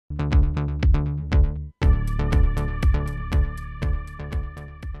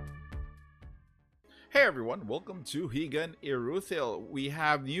Hey everyone, welcome to Higan Eruthyll. We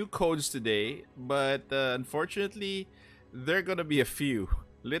have new codes today, but unfortunately, there are gonna be a few,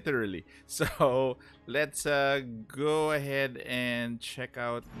 literally. So let's go ahead and check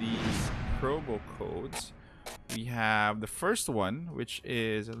out these promo codes. We have the first one, which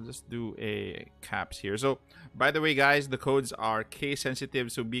is, I'll just do a caps here. So, by the way, guys, the codes are case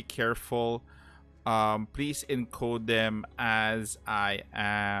sensitive, so be careful. Please encode them as I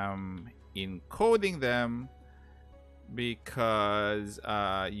am encoding them, because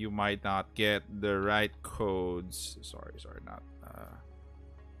you might not get the right codes. Sorry, not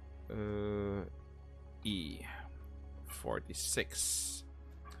E46.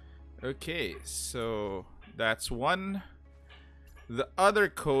 Okay, so that's one. The other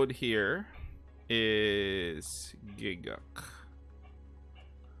code here is Gigak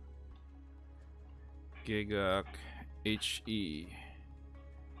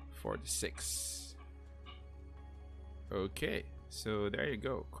HE46. Okay, so there you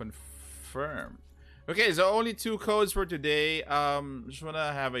go. Confirm. Okay, so only two codes for today. Just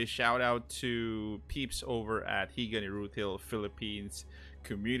wanna have a shout out to peeps over at Higan Eruthyll Philippines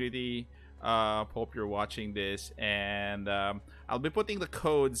community. Hope you're watching this, and I'll be putting the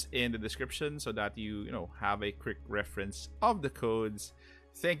codes in the description so that you have a quick reference of the codes.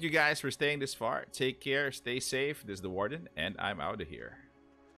 Thank you guys for staying this far. Take care, stay safe. This is the Warden, and I'm out of here.